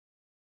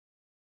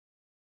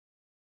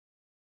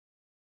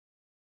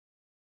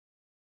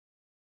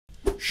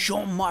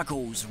Shawn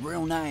Michaels,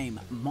 real name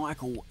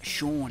Michael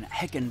Shawn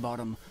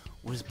Hickenbottom,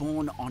 was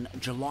born on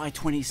July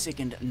 22,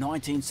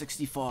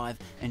 1965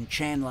 in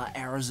Chandler,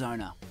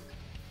 Arizona.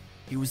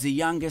 He was the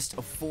youngest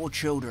of 4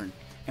 children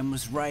and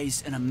was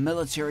raised in a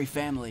military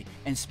family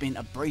and spent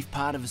a brief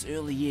part of his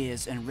early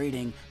years in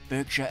Reading,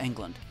 Berkshire,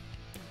 England,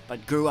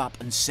 but grew up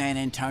in San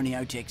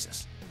Antonio,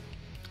 Texas.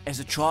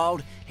 As a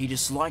child, he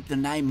disliked the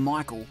name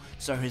Michael,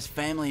 so his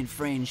family and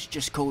friends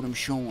just called him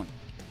Shawn,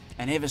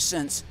 and ever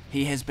since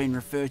he has been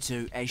referred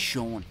to as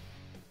Shawn.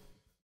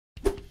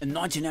 In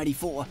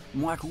 1984,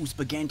 Michaels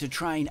began to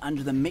train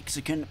under the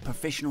Mexican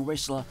professional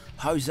wrestler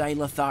Jose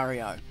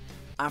Lothario.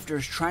 After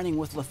his training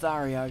with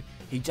Lothario,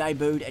 he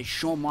debuted as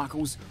Shawn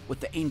Michaels with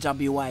the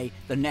NWA,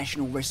 the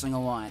National Wrestling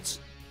Alliance.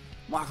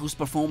 Michaels'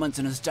 performance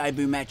in his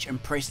debut match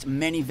impressed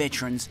many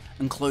veterans,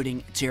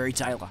 including Terry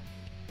Taylor.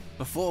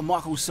 Before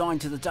Michaels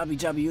signed to the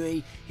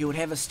WWE, he would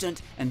have a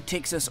stint in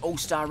Texas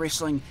All-Star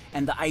Wrestling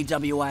and the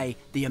AWA,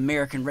 the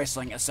American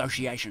Wrestling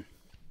Association.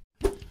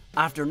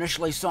 After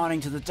initially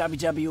signing to the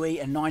WWE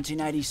in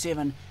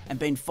 1987 and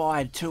being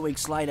fired 2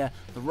 weeks later,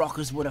 the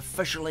Rockers would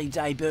officially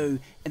debut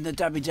in the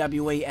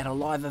WWE at a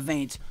live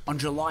event on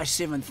July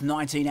 7th,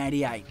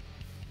 1988.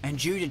 And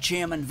due to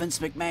Chairman Vince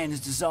McMahon's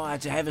desire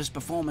to have his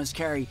performers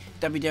carry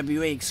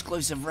WWE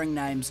exclusive ring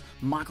names,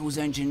 Michaels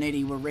and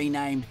Jannetty were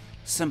renamed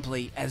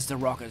simply as the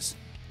Rockers.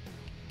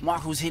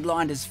 Michaels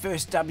headlined his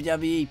first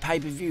WWE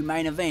pay-per-view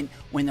main event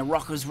when the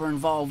Rockers were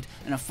involved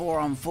in a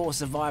 4-on-4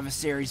 Survivor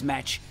Series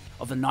match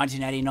of the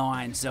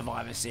 1989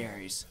 Survivor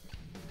Series.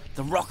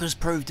 The Rockers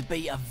proved to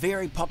be a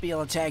very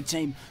popular tag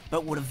team,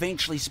 but would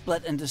eventually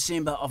split in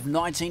December of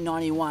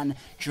 1991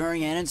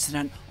 during an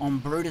incident on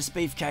Brutus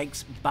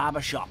Beefcake's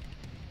barbershop.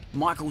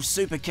 Michaels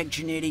super kicked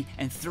Jannetty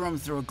and threw him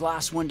through a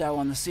glass window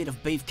on the set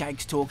of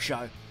Beefcake's talk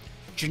show.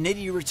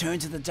 Jannetty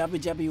returned to the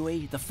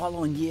WWE the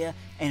following year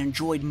and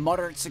enjoyed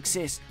moderate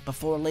success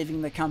before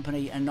leaving the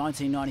company in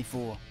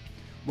 1994,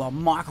 while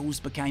Michaels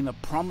became a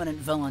prominent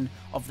villain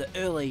of the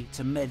early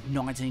to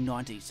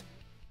mid-1990s.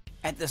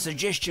 At the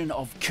suggestion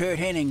of Curt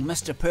Hennig,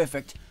 Mr.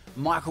 Perfect,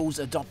 Michaels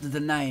adopted the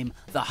name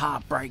The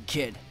Heartbreak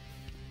Kid.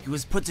 He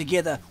was put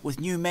together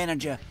with new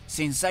manager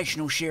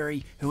Sensational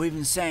Sherry, who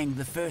even sang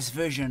the first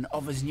version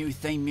of his new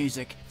theme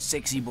music,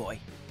 Sexy Boy.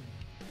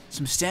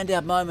 Some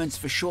standout moments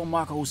for Shawn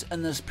Michaels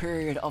in this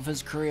period of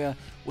his career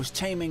was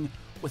teaming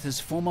with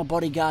his former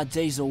bodyguard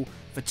Diesel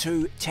for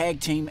 2 tag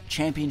team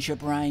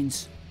championship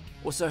reigns.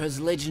 Also his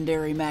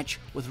legendary match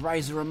with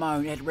Razor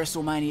Ramon at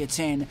WrestleMania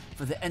 10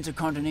 for the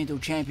Intercontinental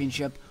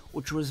Championship,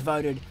 which was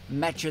voted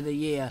Match of the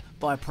Year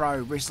by Pro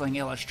Wrestling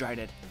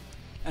Illustrated.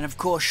 And of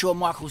course Shawn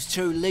Michaels'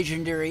 2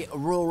 legendary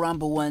Royal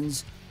Rumble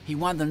wins. He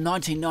won the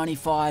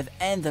 1995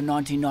 and the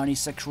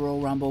 1996 Royal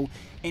Rumble,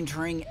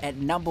 entering at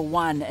number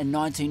 1 in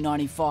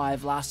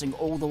 1995, lasting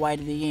all the way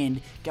to the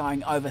end,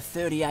 going over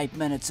 38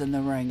 minutes in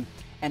the ring,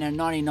 and in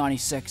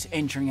 1996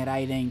 entering at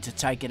 18 to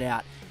take it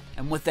out.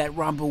 And with that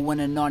Rumble win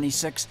in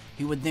 96,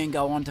 he would then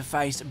go on to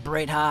face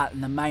Bret Hart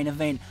in the main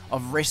event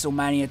of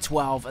WrestleMania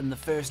 12 in the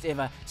first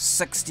ever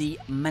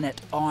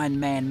 60-minute Iron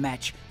Man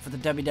match for the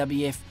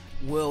WWF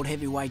World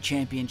Heavyweight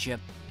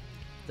Championship.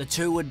 The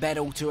two would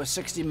battle to a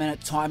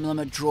 60-minute time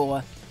limit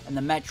draw, and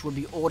the match would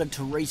be ordered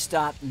to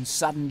restart in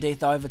sudden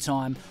death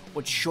overtime,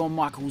 which Shawn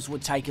Michaels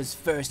would take his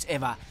first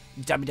ever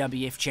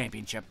WWF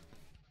Championship.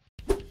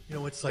 You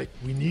know, it's like,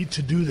 we need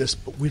to do this,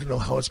 but we don't know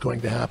how it's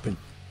going to happen.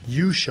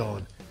 You,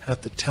 Shawn,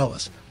 have to tell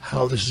us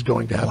how this is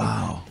going to happen.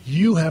 Wow.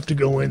 You have to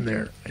go in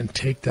there and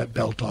take that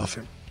belt off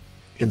him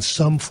in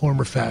some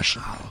form or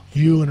fashion. Wow.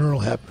 You and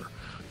Earl Hebner.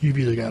 You've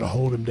either got to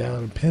hold him down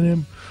and pin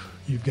him.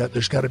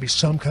 There's got to be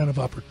some kind of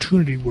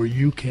opportunity where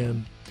you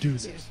can do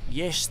this.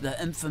 Yes,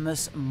 the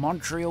infamous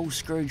Montreal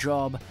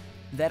Screwjob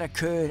that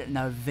occurred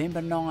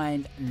November 9,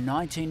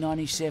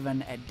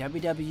 1997 at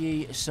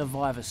WWE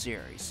Survivor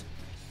Series.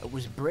 It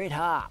was Bret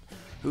Hart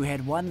who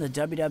had won the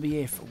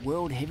WWF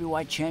World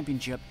Heavyweight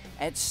Championship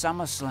at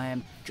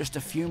SummerSlam just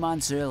a few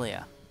months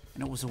earlier.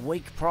 And it was a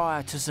week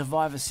prior to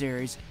Survivor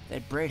Series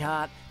that Bret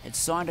Hart had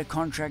signed a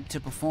contract to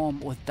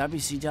perform with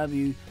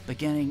WCW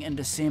beginning in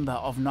December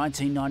of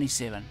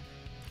 1997.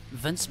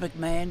 Vince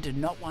McMahon did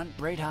not want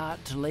Bret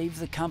Hart to leave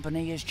the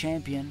company as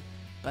champion,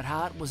 but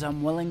Hart was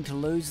unwilling to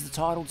lose the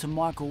title to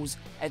Michaels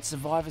at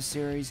Survivor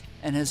Series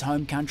in his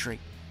home country.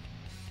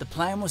 The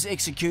plan was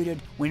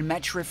executed when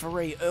match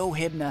referee Earl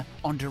Hebner,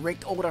 on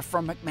direct order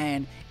from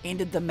McMahon,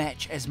 ended the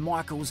match as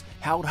Michaels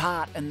held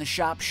Hart in the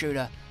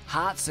sharpshooter,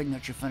 Hart's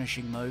signature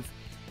finishing move,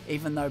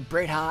 even though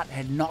Bret Hart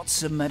had not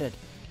submitted.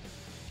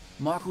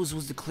 Michaels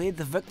was declared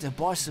the victor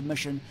by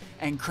submission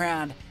and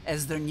crowned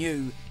as the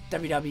new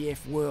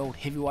WWF World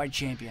Heavyweight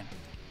Champion.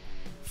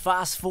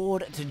 Fast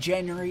forward to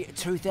January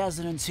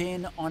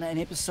 2010, on an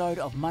episode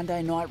of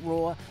Monday Night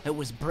Raw, it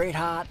was Bret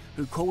Hart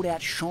who called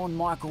out Shawn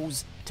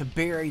Michaels to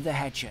bury the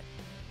hatchet.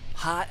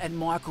 Hart and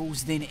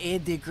Michaels then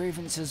aired their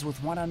grievances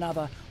with one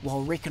another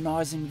while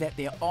recognising that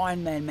their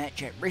Iron Man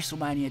match at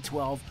WrestleMania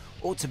 12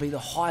 ought to be the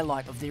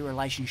highlight of their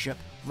relationship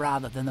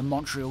rather than the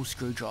Montreal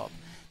Screwjob.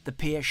 The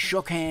pair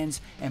shook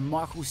hands and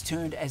Michaels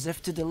turned as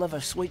if to deliver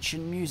sweet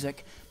chin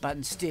music, but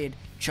instead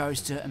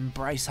chose to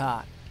embrace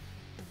Hart.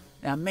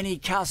 Now, many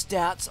cast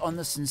doubts on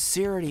the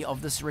sincerity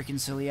of this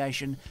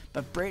reconciliation,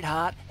 but Bret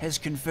Hart has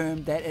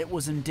confirmed that it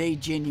was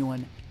indeed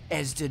genuine,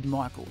 as did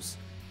Michaels,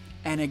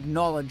 and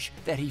acknowledged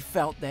that he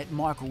felt that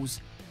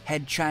Michaels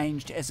had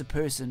changed as a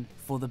person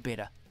for the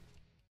better.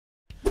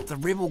 The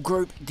rebel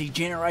group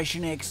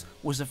D-Generation X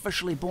was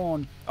officially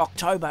born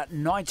October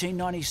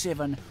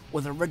 1997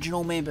 with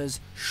original members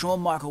Shawn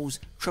Michaels,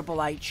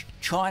 Triple H,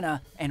 Chyna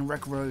and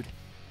Rick Rude.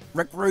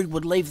 Rick Rude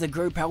would leave the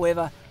group,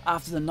 however,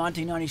 after the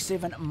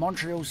 1997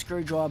 Montreal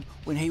Screwjob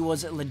when he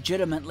was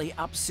legitimately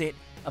upset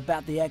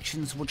about the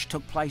actions which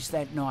took place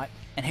that night,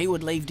 and he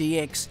would leave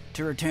DX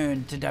to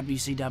return to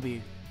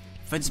WCW.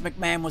 Vince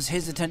McMahon was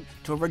hesitant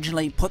to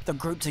originally put the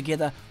group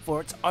together for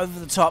its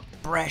over-the-top,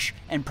 brash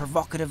and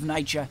provocative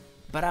nature,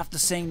 but after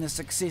seeing the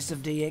success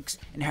of DX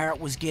and how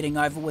it was getting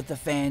over with the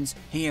fans,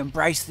 he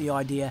embraced the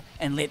idea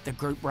and let the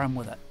group run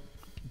with it.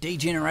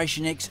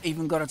 D-Generation X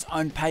even got its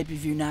own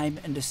pay-per-view name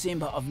in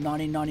December of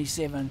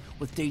 1997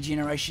 with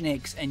D-Generation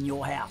X in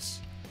Your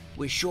House,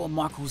 where Shawn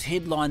Michaels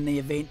headlined the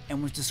event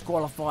and was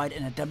disqualified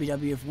in a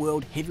WWF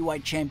World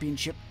Heavyweight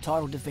Championship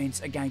title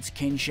defense against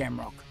Ken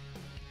Shamrock.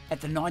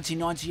 At the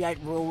 1998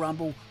 Royal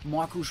Rumble,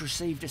 Michaels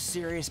received a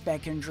serious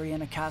back injury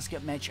in a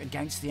casket match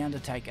against The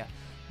Undertaker.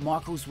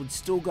 Michaels would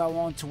still go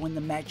on to win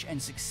the match and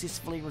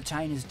successfully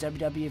retain his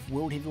WWF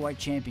World Heavyweight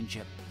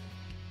Championship.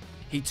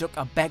 He took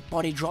a back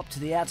body drop to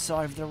the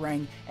outside of the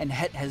ring and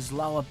hit his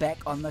lower back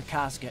on the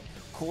casket,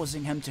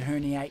 causing him to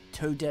herniate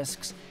 2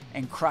 discs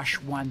and crush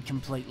one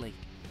completely.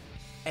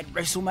 At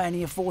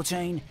WrestleMania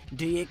 14,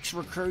 DX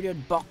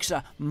recruited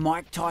boxer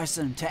Mike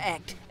Tyson to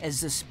act as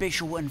the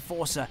special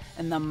enforcer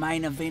in the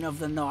main event of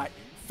the night,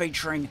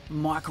 featuring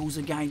Michaels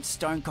against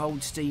Stone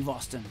Cold Steve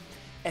Austin.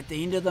 At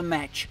the end of the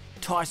match,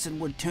 Tyson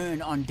would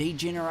turn on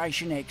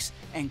D-Generation X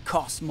and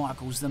cost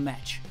Michaels the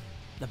match.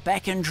 The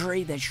back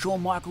injury that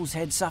Shawn Michaels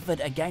had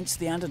suffered against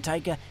The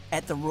Undertaker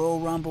at the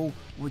Royal Rumble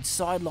would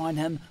sideline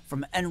him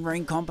from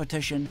in-ring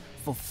competition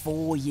for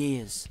 4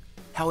 years.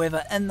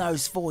 However, in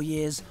those 4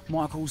 years,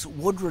 Michaels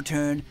would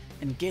return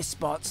in guest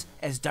spots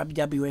as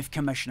WWF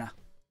Commissioner.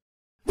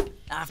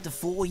 After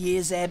 4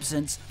 years'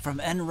 absence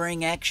from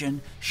in-ring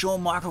action,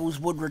 Shawn Michaels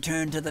would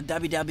return to the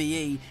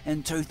WWE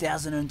in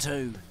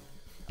 2002.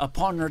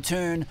 Upon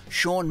return,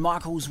 Shawn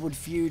Michaels would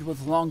feud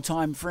with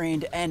longtime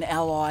friend and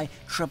ally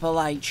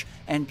Triple H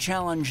and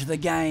challenge the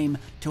Game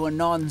to a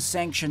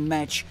non-sanctioned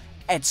match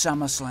at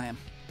SummerSlam.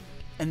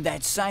 In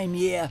that same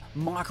year,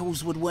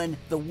 Michaels would win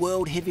the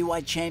World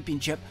Heavyweight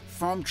Championship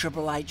from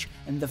Triple H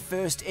in the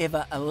first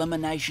ever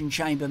Elimination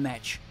Chamber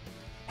match.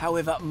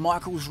 However,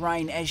 Michaels'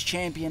 reign as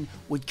champion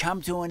would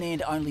come to an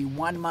end only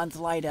 1 month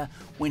later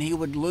when he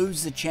would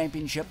lose the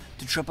championship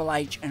to Triple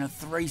H in a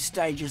 3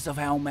 stages of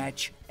hell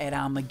match at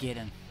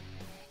Armageddon.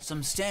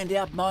 Some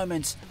standout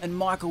moments in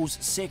Michaels'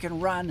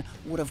 second run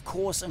would of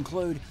course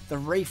include the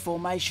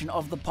reformation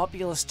of the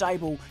popular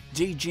stable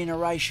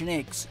D-Generation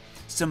X,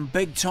 some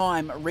big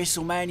time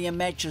WrestleMania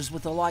matches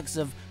with the likes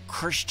of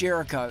Chris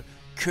Jericho,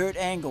 Kurt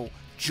Angle,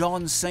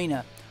 John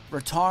Cena,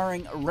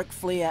 retiring Ric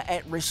Flair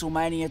at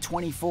WrestleMania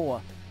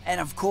 24,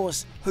 and of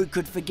course, who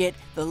could forget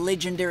the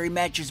legendary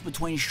matches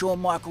between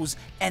Shawn Michaels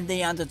and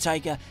The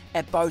Undertaker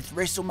at both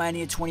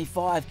WrestleMania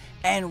 25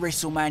 and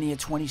WrestleMania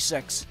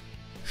 26.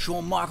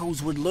 Shawn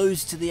Michaels would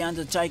lose to The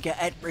Undertaker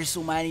at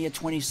WrestleMania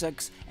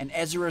 26, and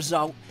as a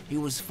result, he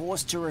was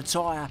forced to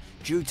retire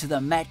due to the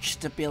match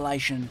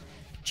stipulation,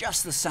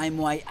 just the same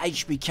way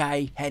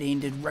HBK had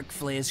ended Ric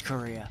Flair's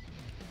career.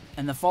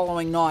 And the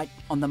following night,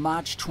 on the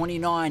March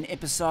 29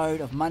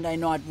 episode of Monday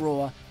Night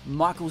Raw,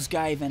 Michaels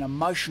gave an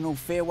emotional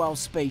farewell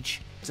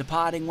speech,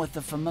 departing with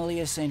the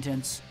familiar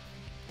sentence,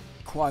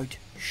 quote,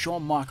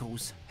 "Shawn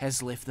Michaels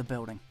has left the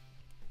building."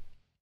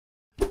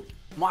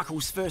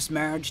 Michaels' first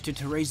marriage to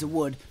Teresa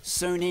Wood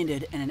soon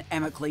ended in an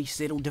amicably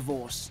settled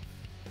divorce.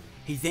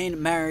 He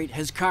then married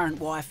his current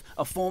wife,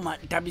 a former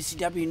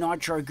WCW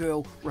Nitro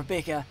girl,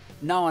 Rebecca,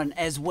 known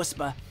as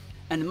Whisper,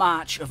 in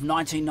March of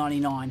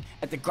 1999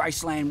 at the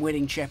Graceland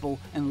Wedding Chapel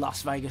in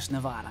Las Vegas,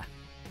 Nevada.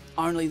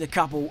 Only the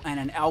couple and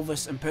an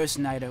Elvis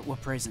impersonator were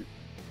present.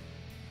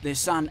 Their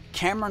son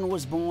Cameron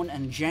was born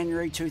in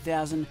January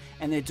 2000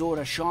 and their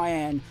daughter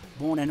Cheyenne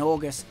born in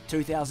August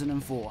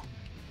 2004.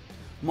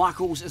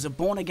 Michaels is a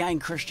born-again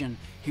Christian.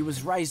 He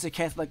was raised a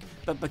Catholic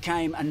but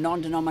became a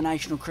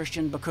non-denominational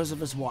Christian because of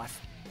his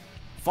wife.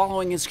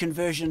 Following his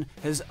conversion,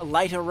 his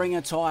later ring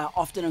attire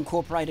often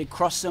incorporated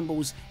cross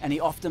symbols and he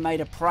often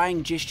made a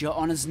praying gesture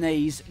on his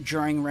knees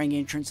during ring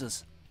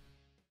entrances.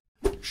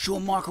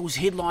 Shawn Michaels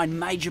headlined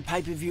major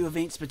pay-per-view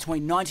events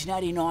between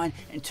 1989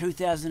 and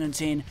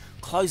 2010,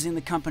 closing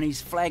the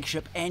company's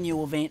flagship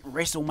annual event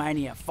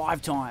WrestleMania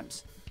 5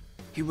 times.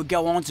 He would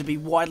go on to be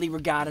widely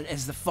regarded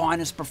as the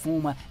finest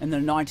performer in the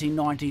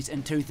 1990s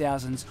and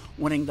 2000s,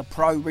 winning the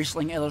Pro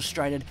Wrestling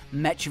Illustrated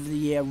Match of the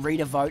Year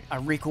reader vote a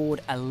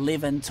record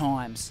 11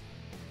 times.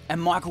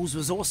 And Michaels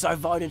was also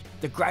voted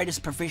the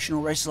greatest professional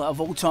wrestler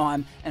of all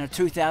time in a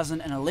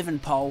 2011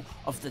 poll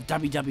of the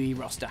WWE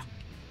roster.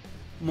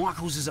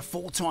 Michaels is a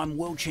 4-time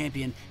world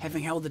champion,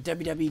 having held the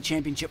WWE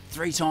Championship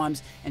 3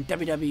 times and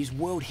WWE's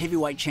World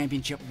Heavyweight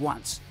Championship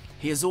once.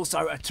 He is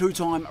also a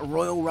 2-time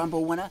Royal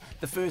Rumble winner,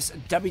 the first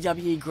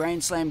WWE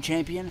Grand Slam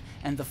champion,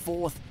 and the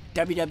 4th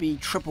WWE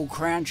Triple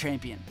Crown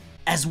champion,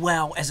 as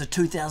well as a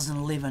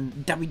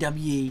 2011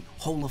 WWE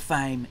Hall of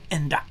Fame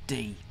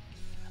inductee.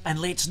 And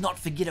let's not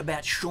forget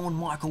about Shawn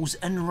Michaels'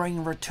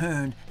 in-ring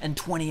return in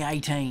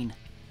 2018.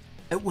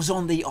 It was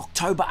on the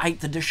October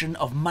 8th edition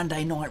of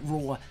Monday Night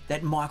Raw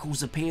that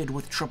Michaels appeared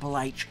with Triple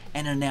H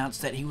and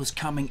announced that he was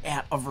coming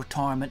out of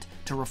retirement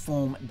to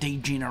reform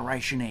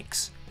D-Generation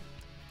X.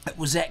 It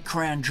was at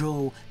Crown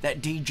Jewel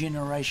that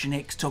D-Generation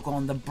X took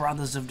on the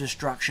Brothers of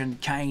Destruction,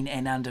 Kane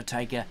and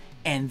Undertaker,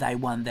 and they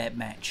won that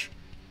match.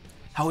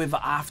 However,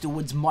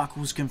 afterwards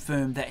Michaels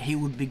confirmed that he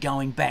would be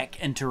going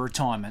back into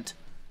retirement.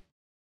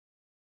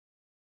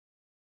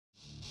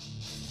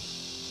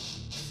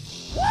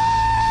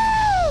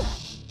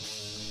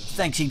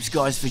 Thanks heaps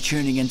guys for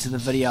tuning into the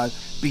video.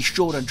 Be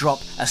sure to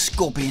drop a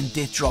scorpion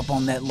death drop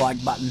on that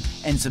like button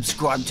and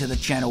subscribe to the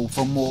channel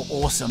for more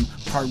awesome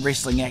pro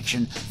wrestling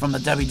action from the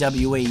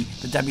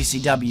WWE, the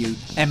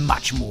WCW and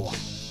much more.